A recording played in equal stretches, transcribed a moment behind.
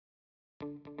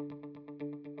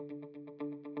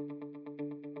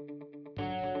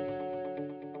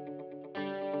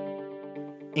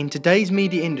In today's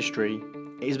media industry,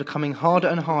 it is becoming harder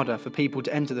and harder for people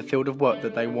to enter the field of work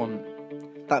that they want,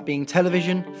 that being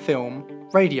television, film,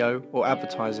 radio or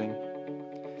advertising.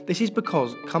 This is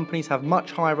because companies have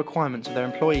much higher requirements of their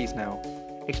employees now,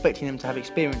 expecting them to have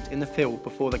experience in the field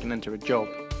before they can enter a job.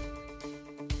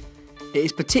 It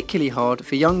is particularly hard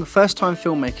for young first-time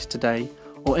filmmakers today,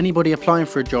 or anybody applying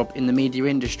for a job in the media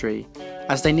industry,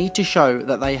 as they need to show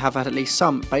that they have had at least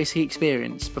some basic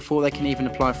experience before they can even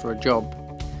apply for a job,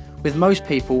 with most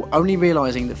people only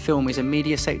realising that film is a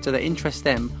media sector that interests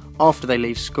them after they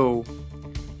leave school.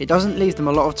 It doesn't leave them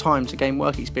a lot of time to gain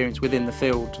work experience within the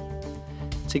field.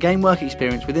 To gain work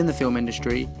experience within the film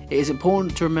industry, it is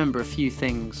important to remember a few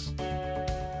things.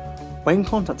 When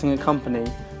contacting a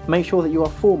company, make sure that you are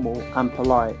formal and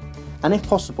polite, and if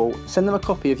possible, send them a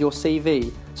copy of your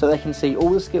CV so they can see all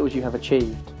the skills you have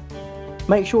achieved.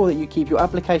 Make sure that you keep your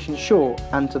application short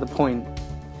and to the point.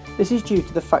 This is due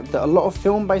to the fact that a lot of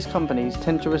film-based companies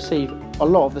tend to receive a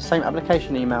lot of the same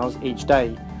application emails each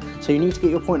day, so you need to get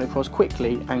your point across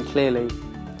quickly and clearly.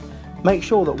 Make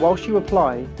sure that whilst you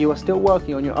apply, you are still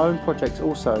working on your own projects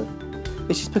also.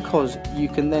 This is because you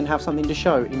can then have something to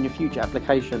show in your future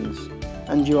applications,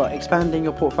 and you are expanding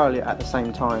your portfolio at the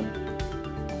same time.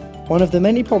 One of the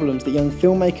many problems that young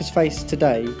filmmakers face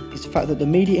today is the fact that the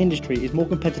media industry is more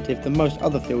competitive than most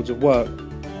other fields of work.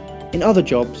 In other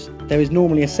jobs, there is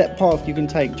normally a set path you can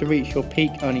take to reach your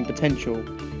peak earning potential.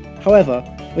 However,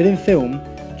 within film,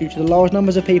 due to the large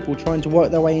numbers of people trying to work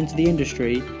their way into the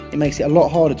industry, it makes it a lot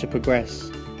harder to progress.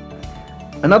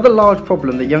 Another large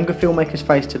problem that younger filmmakers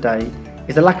face today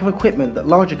is the lack of equipment that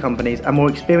larger companies and more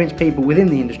experienced people within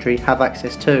the industry have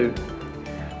access to.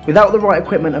 Without the right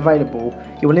equipment available,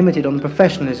 you are limited on the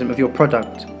professionalism of your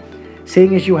product,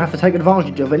 seeing as you will have to take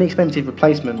advantage of inexpensive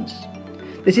replacements.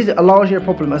 This is a largely a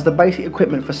problem as the basic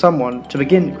equipment for someone to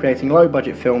begin creating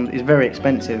low-budget films is very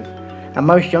expensive, and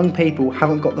most young people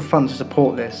haven't got the funds to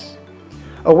support this.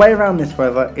 A way around this,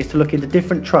 however, is to look into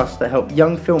different trusts that help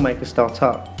young filmmakers start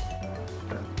up.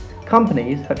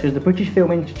 Companies such as the British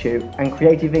Film Institute and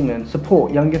Creative England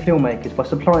support younger filmmakers by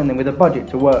supplying them with a budget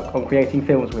to work on creating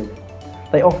films with.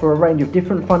 They offer a range of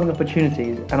different funding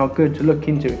opportunities and are good to look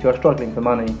into if you are struggling for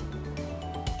money.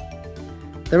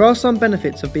 There are some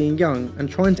benefits of being young and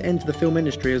trying to enter the film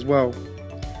industry as well.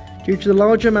 Due to the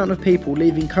larger amount of people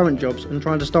leaving current jobs and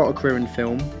trying to start a career in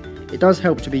film, it does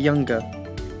help to be younger.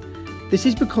 This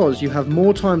is because you have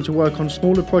more time to work on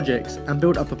smaller projects and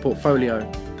build up a portfolio.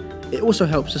 It also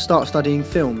helps to start studying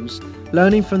films,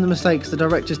 learning from the mistakes the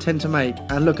directors tend to make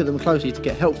and look at them closely to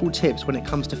get helpful tips when it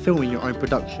comes to filming your own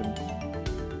production.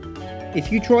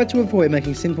 If you try to avoid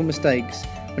making simple mistakes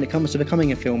when it comes to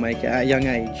becoming a filmmaker at a young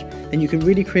age, then you can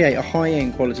really create a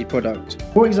high-end quality product.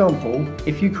 For example,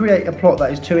 if you create a plot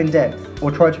that is too in-depth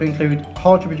or try to include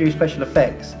hard-to-produce special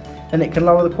effects, then it can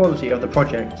lower the quality of the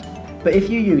project. But if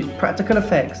you use practical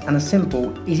effects and a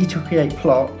simple, easy-to-create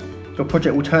plot, your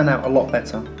project will turn out a lot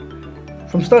better.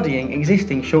 From studying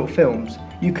existing short films,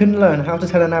 you can learn how to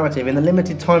tell a narrative in a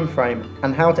limited time frame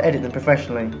and how to edit them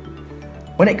professionally.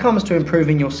 When it comes to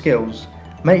improving your skills,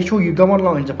 make sure you go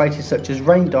online to places such as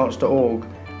raindance.org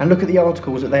and look at the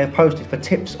articles that they have posted for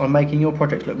tips on making your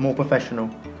project look more professional.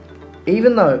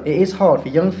 Even though it is hard for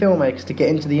young filmmakers to get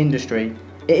into the industry,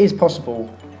 it is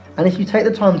possible, and if you take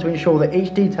the time to ensure that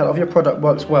each detail of your product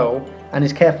works well and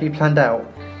is carefully planned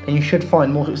out, then you should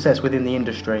find more success within the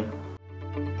industry.